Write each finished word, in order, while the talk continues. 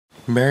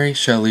Mary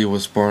Shelley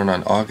was born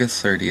on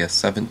August 30th,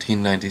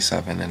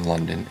 1797 in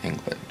London,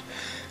 England.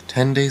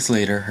 10 days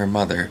later, her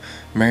mother,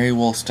 Mary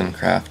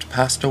Wollstonecraft,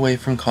 passed away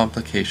from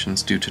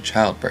complications due to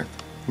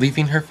childbirth,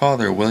 leaving her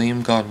father,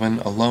 William Godwin,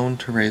 alone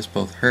to raise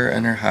both her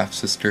and her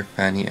half-sister,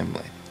 Fanny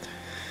Imlay.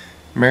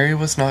 Mary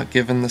was not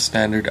given the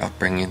standard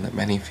upbringing that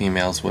many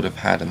females would have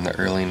had in the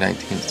early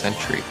 19th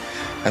century,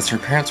 as her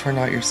parents were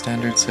not your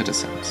standard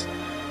citizens.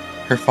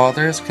 Her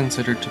father is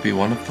considered to be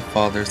one of the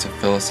fathers of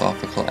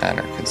philosophical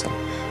anarchism,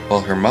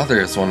 while her mother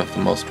is one of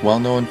the most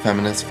well-known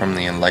feminists from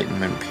the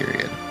Enlightenment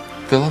period.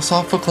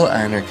 Philosophical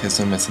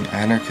anarchism is an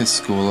anarchist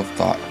school of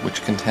thought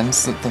which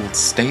contends that the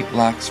state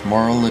lacks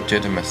moral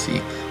legitimacy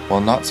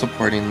while not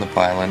supporting the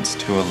violence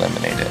to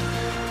eliminate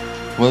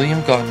it.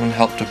 William Godwin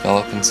helped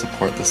develop and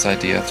support this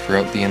idea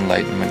throughout the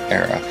Enlightenment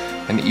era,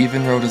 and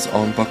even wrote his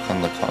own book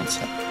on the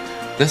concept.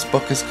 This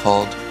book is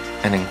called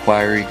An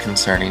Inquiry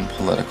Concerning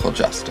Political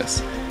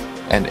Justice,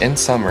 and in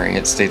summary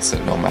it states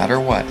that no matter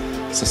what,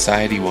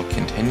 society will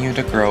continue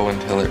to grow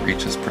until it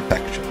reaches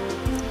perfection.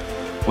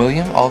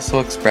 William also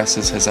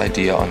expresses his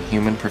idea on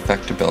human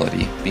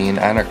perfectibility, being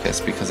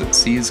anarchist because it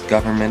sees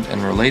government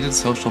and related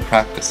social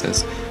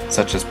practices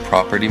such as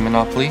property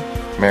monopoly,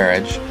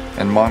 marriage,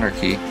 and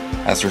monarchy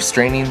as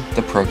restraining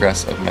the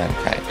progress of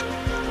mankind.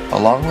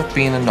 Along with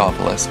being a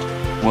novelist,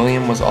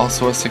 William was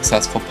also a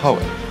successful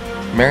poet.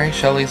 Mary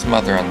Shelley's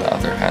mother, on the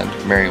other hand,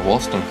 Mary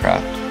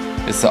Wollstonecraft,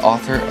 is the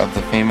author of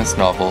the famous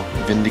novel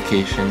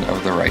Vindication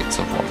of the Rights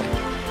of Woman.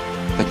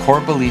 The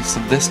core beliefs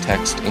of this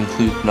text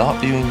include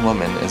not viewing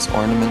women as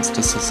ornaments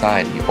to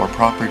society or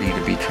property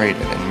to be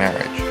traded in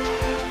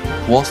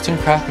marriage.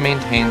 Wollstonecraft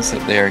maintains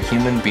that they are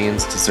human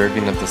beings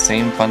deserving of the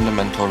same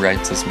fundamental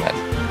rights as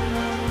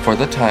men. For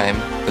the time,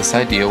 this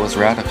idea was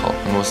radical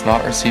and was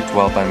not received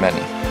well by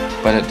many,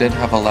 but it did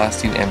have a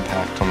lasting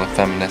impact on the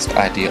feminist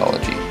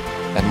ideology,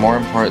 and more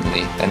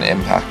importantly, an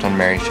impact on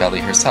Mary Shelley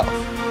herself.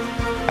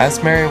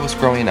 As Mary was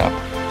growing up,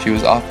 she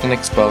was often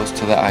exposed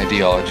to the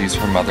ideologies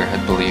her mother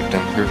had believed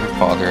in through her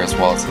father as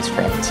well as his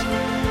friends.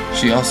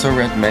 She also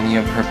read many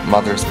of her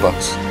mother's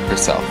books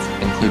herself,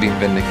 including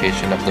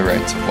Vindication of the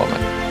Rights of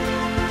Woman.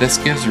 This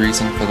gives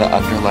reason for the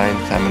underlying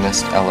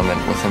feminist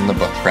element within the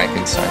book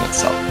Frankenstein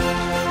itself.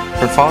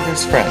 Her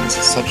father's friends,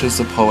 such as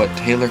the poet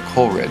Taylor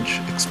Coleridge,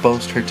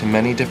 exposed her to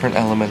many different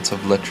elements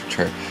of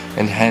literature,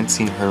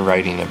 enhancing her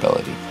writing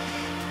ability.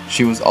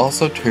 She was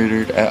also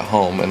tutored at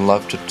home and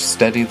loved to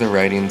study the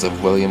writings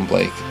of William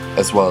Blake,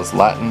 as well as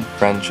Latin,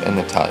 French, and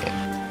Italian.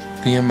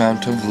 The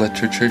amount of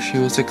literature she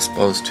was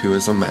exposed to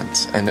is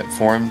immense, and it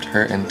formed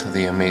her into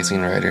the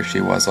amazing writer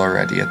she was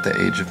already at the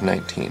age of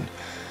 19.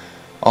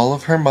 All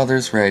of her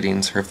mother's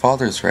writings, her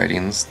father's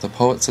writings, the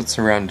poets that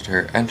surrounded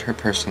her, and her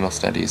personal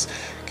studies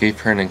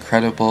gave her an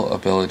incredible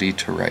ability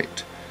to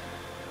write.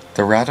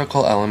 The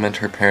radical element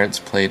her parents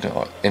played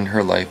in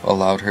her life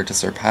allowed her to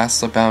surpass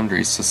the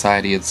boundaries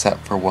society had set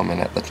for women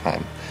at the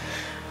time.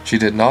 She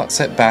did not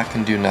sit back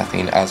and do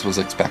nothing as was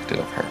expected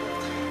of her.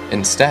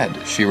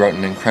 Instead, she wrote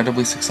an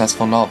incredibly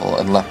successful novel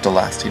and left a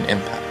lasting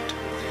impact.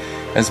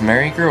 As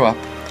Mary grew up,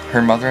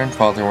 her mother and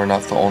father were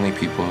not the only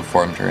people who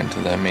formed her into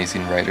the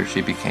amazing writer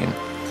she became.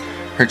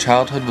 Her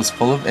childhood was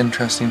full of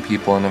interesting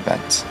people and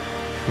events.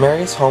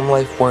 Mary's home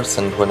life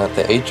worsened when at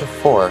the age of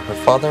 4, her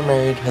father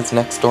married his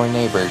next-door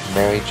neighbor,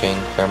 Mary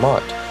Jane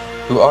Clairmont,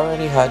 who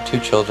already had 2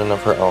 children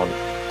of her own,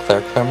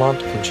 Claire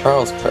Clairmont and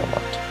Charles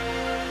Clairmont.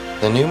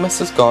 The new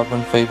Mrs.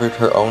 Godwin favored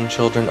her own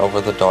children over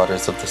the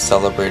daughters of the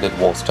celebrated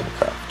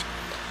Wollstonecraft.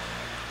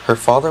 Her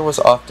father was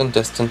often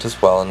distant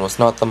as well and was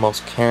not the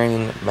most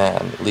caring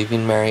man,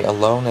 leaving Mary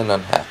alone and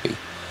unhappy.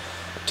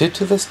 Due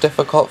to this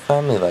difficult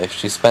family life,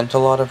 she spent a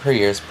lot of her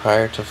years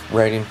prior to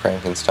writing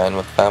Frankenstein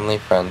with family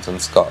friends in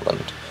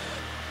Scotland.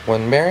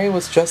 When Mary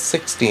was just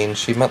 16,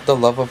 she met the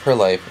love of her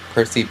life,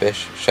 Percy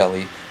Bysshe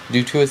Shelley,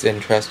 due to his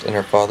interest in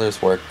her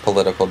father's work,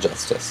 Political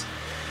Justice.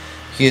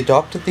 He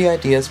adopted the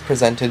ideas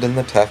presented in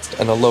the text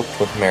and eloped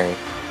with Mary.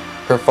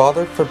 Her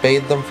father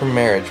forbade them from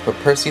marriage, but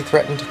Percy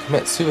threatened to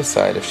commit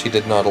suicide if she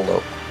did not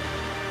elope.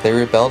 They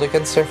rebelled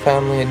against their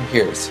family and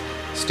peers,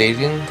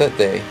 stating that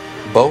they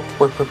both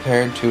were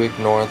prepared to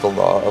ignore the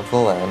law of the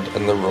land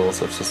and the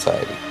rules of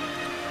society.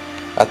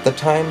 At the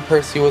time,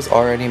 Percy was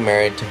already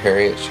married to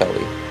Harriet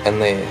Shelley,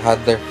 and they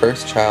had their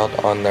first child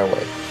on their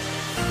way.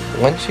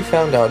 When she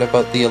found out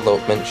about the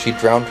elopement, she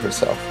drowned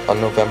herself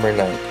on November 9,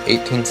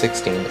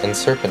 1816, in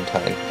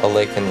Serpentine, a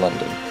lake in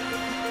London.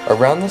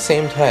 Around the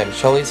same time,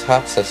 Shelley's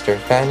half-sister,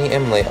 Fanny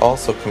Imlay,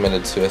 also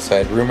committed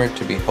suicide, rumored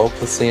to be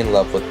hopelessly in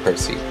love with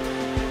Percy.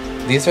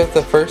 These are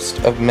the first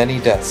of many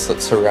deaths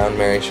that surround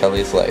Mary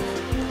Shelley's life.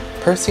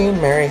 Percy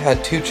and Mary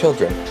had 2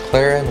 children,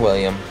 Clara and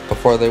William,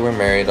 before they were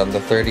married on the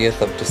 30th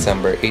of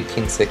December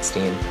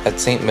 1816 at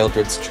St.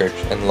 Mildred's Church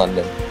in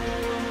London.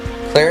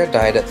 Clara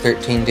died at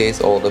 13 days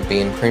old of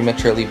being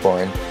prematurely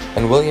born,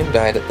 and William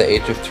died at the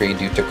age of 3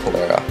 due to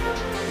cholera.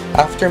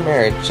 After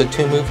marriage, the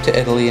 2 moved to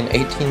Italy in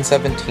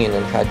 1817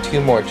 and had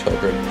 2 more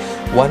children,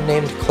 one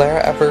named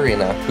Clara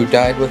Everina, who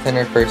died within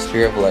her first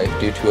year of life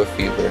due to a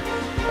fever,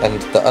 and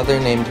the other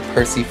named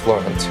Percy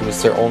Florence, who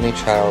was their only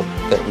child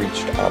that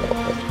reached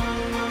adulthood.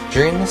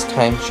 During this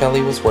time,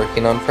 Shelley was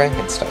working on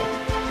Frankenstein.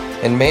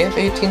 In May of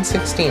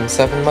 1816,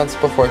 7 months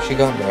before she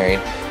got married,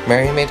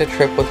 Mary made a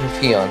trip with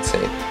her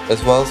fiancé,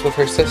 as well as with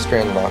her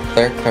sister-in-law,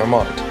 Claire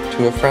Clairmont,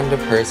 to a friend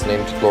of hers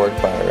named Lord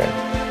Byron,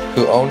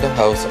 who owned a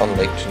house on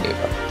Lake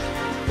Geneva.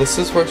 This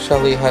is where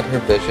Shelley had her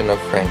vision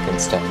of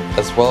Frankenstein,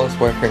 as well as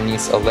where her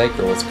niece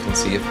Allegra was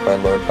conceived by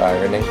Lord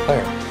Byron and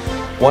Claire.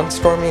 One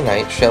stormy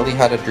night, Shelley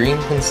had a dream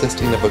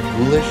consisting of a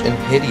ghoulish and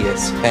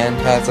hideous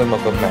phantasm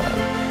of a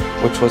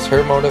man, which was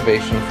her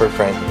motivation for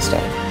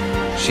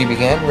Frankenstein. She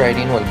began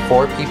writing when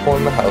 4 people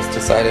in the house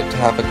decided to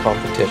have a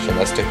competition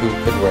as to who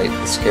could write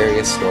the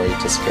scariest story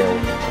to scare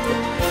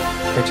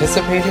people.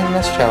 Participating in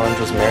this challenge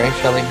was Mary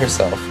Shelley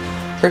herself,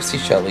 Percy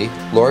Shelley,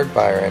 Lord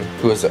Byron,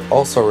 who is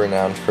also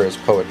renowned for his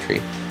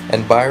poetry,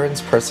 and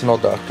Byron's personal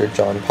doctor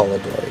John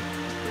Polidori.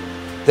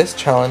 This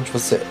challenge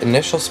was the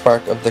initial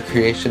spark of the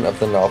creation of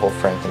the novel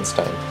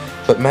Frankenstein,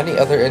 but many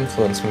other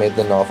influences made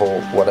the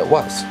novel what it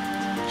was.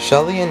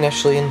 Shelley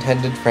initially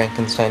intended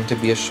Frankenstein to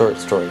be a short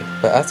story,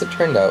 but as it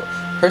turned out,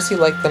 Percy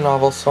liked the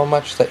novel so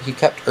much that he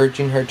kept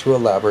urging her to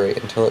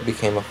elaborate until it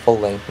became a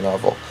full-length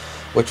novel,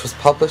 which was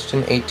published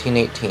in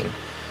 1818.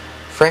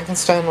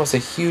 Frankenstein was a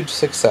huge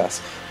success.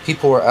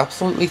 People were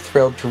absolutely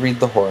thrilled to read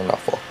the horror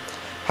novel.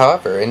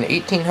 However, in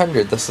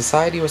 1800, the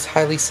society was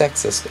highly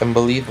sexist and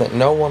believed that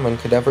no woman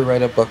could ever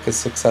write a book as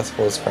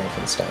successful as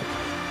Frankenstein.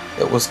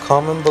 It was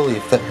common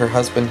belief that her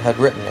husband had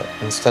written it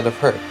instead of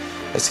her,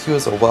 as he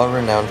was a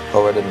well-renowned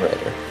poet and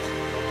writer.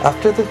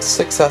 After the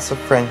success of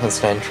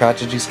Frankenstein,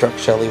 tragedy struck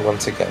Shelley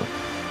once again.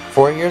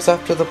 4 years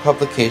after the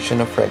publication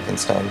of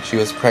Frankenstein, she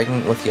was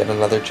pregnant with yet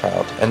another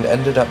child, and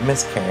ended up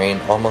miscarrying,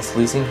 almost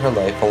losing her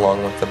life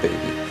along with the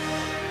baby.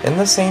 In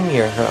the same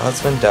year, her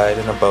husband died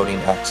in a boating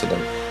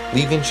accident,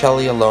 leaving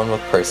Shelley alone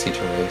with Percy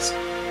to raise.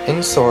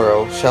 In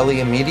sorrow, Shelley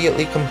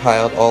immediately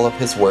compiled all of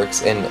his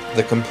works in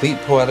The Complete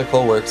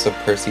Poetical Works of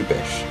Percy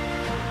Bysshe.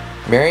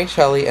 Mary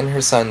Shelley and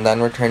her son then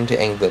returned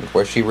to England,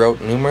 where she wrote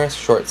numerous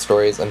short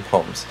stories and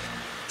poems.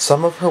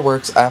 Some of her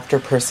works after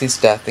Percy's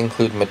death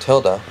include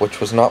Matilda, which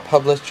was not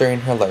published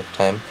during her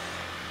lifetime,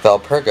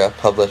 Valperga,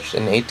 published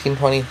in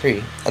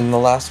 1823, and The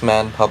Last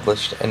Man,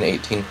 published in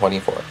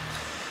 1824.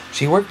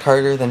 She worked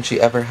harder than she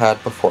ever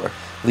had before,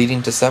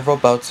 leading to several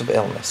bouts of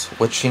illness,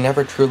 which she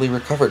never truly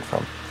recovered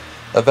from.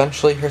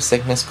 Eventually, her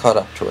sickness caught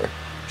up to her.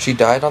 She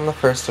died on the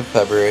 1st of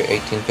February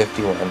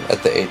 1851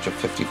 at the age of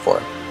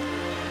 54.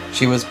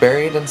 She was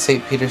buried in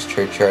St. Peter's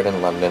Churchyard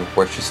in London,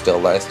 where she still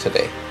lies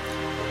today.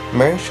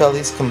 Mary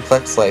Shelley's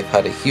complex life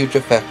had a huge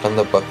effect on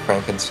the book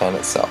Frankenstein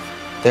itself.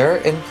 There are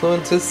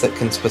influences that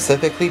can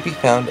specifically be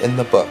found in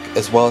the book,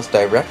 as well as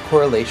direct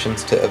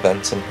correlations to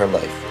events in her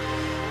life.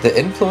 The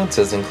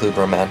influences include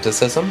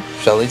Romanticism,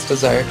 Shelley's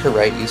desire to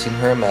write using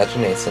her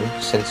imagination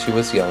since she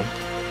was young,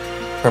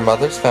 her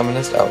mother's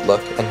feminist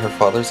outlook, and her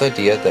father's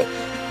idea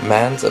that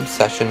man's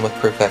obsession with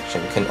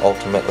perfection can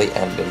ultimately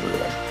end in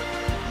ruin.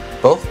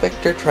 Both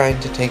Victor trying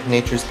to take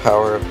nature's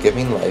power of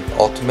giving life,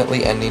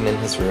 ultimately ending in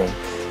his ruin,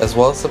 as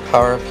well as the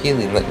power of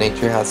healing that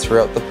nature has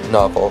throughout the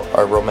novel,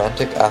 are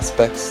romantic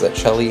aspects that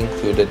Shelley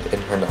included in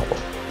her novel.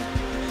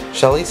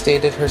 Shelley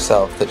stated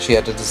herself that she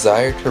had a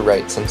desire to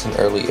write since an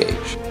early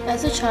age.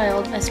 As a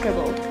child, I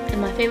scribbled,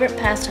 and my favorite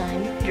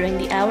pastime, during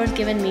the hours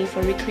given me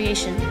for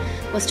recreation,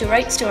 was to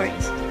write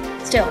stories.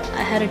 Still,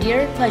 I had a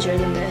dearer pleasure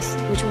than this,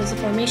 which was the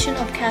formation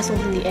of castles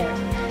in the air,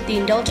 the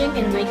indulging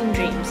in waking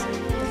dreams,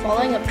 the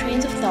following up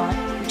trains of thought,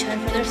 which had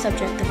for their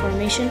subject the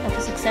formation of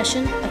a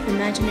succession of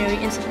imaginary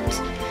incidents.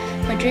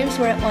 My dreams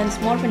were at once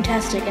more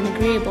fantastic and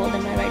agreeable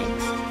than my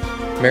writings.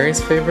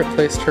 Mary's favorite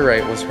place to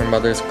write was her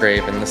mother's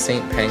grave in the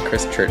St.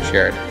 Pancras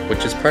churchyard,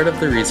 which is part of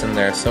the reason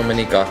there are so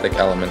many Gothic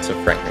elements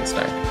of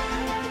Frankenstein.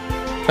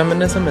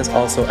 Feminism is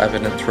also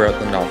evident throughout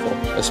the novel,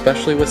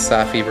 especially with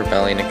Safi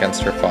rebelling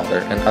against her father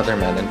and other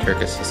men in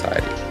Turkish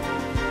society.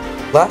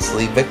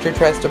 Lastly, Victor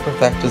tries to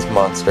perfect his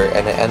monster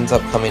and it ends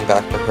up coming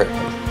back to hurt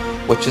him,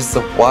 which is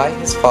why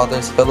his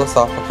father's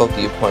philosophical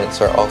viewpoints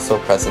are also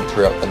present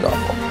throughout the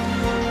novel.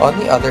 On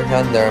the other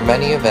hand, there are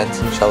many events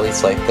in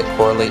Shelley's life that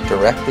correlate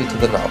directly to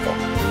the novel.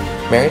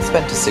 Mary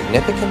spent a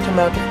significant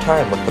amount of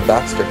time with the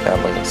Baxter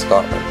family in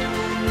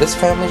Scotland. This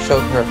family showed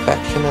her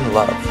affection and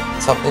love,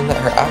 something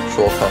that her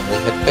actual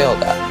family had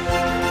failed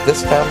at.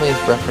 This family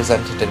is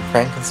represented in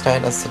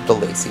Frankenstein as the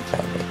DeLacy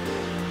family.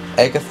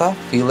 Agatha,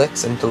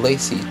 Felix, and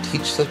DeLacy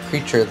teach the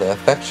creature the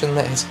affection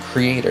that his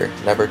creator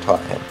never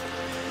taught him.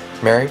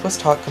 Mary was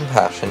taught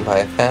compassion by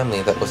a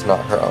family that was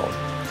not her own,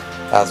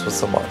 as was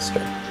the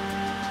monster.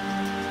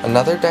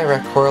 Another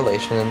direct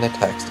correlation in the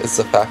text is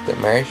the fact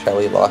that Mary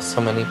Shelley lost so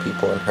many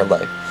people in her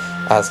life,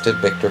 as did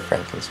Victor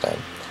Frankenstein.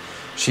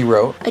 She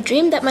wrote, I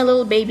dreamed that my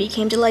little baby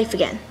came to life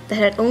again, that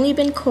it had only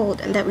been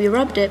cold and that we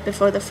rubbed it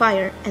before the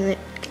fire and it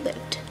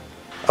lived.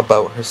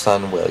 About her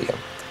son William.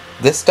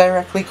 This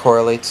directly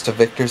correlates to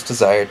Victor's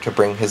desire to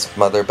bring his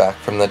mother back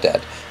from the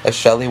dead, as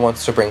Shelley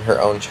wants to bring her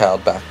own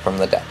child back from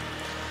the dead.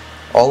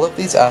 All of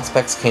these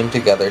aspects came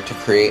together to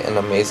create an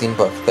amazing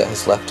book that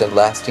has left a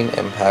lasting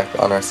impact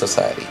on our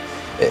society.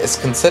 It is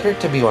considered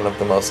to be one of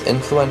the most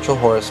influential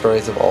horror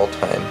stories of all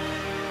time.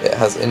 It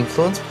has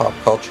influenced pop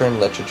culture and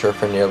literature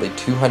for nearly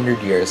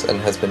 200 years and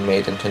has been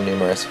made into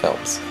numerous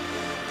films.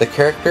 The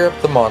character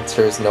of the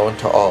monster is known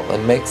to all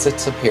and makes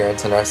its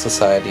appearance in our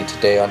society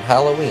today on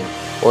Halloween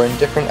or in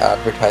different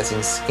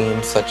advertising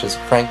schemes such as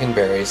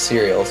Frankenberry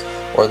cereals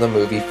or the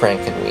movie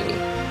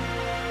Frankenweenie.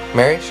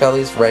 Mary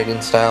Shelley's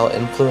writing style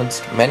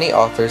influenced many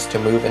authors to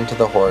move into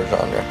the horror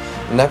genre,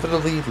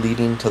 inevitably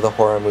leading to the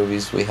horror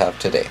movies we have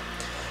today.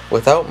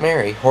 Without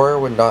Mary, horror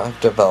would not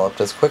have developed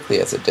as quickly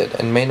as it did,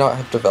 and may not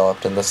have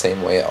developed in the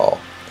same way at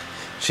all.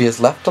 She has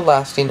left a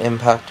lasting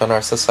impact on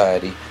our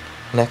society.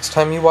 Next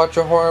time you watch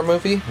a horror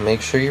movie,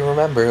 make sure you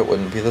remember it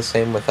wouldn't be the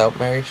same without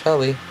Mary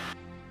Shelley.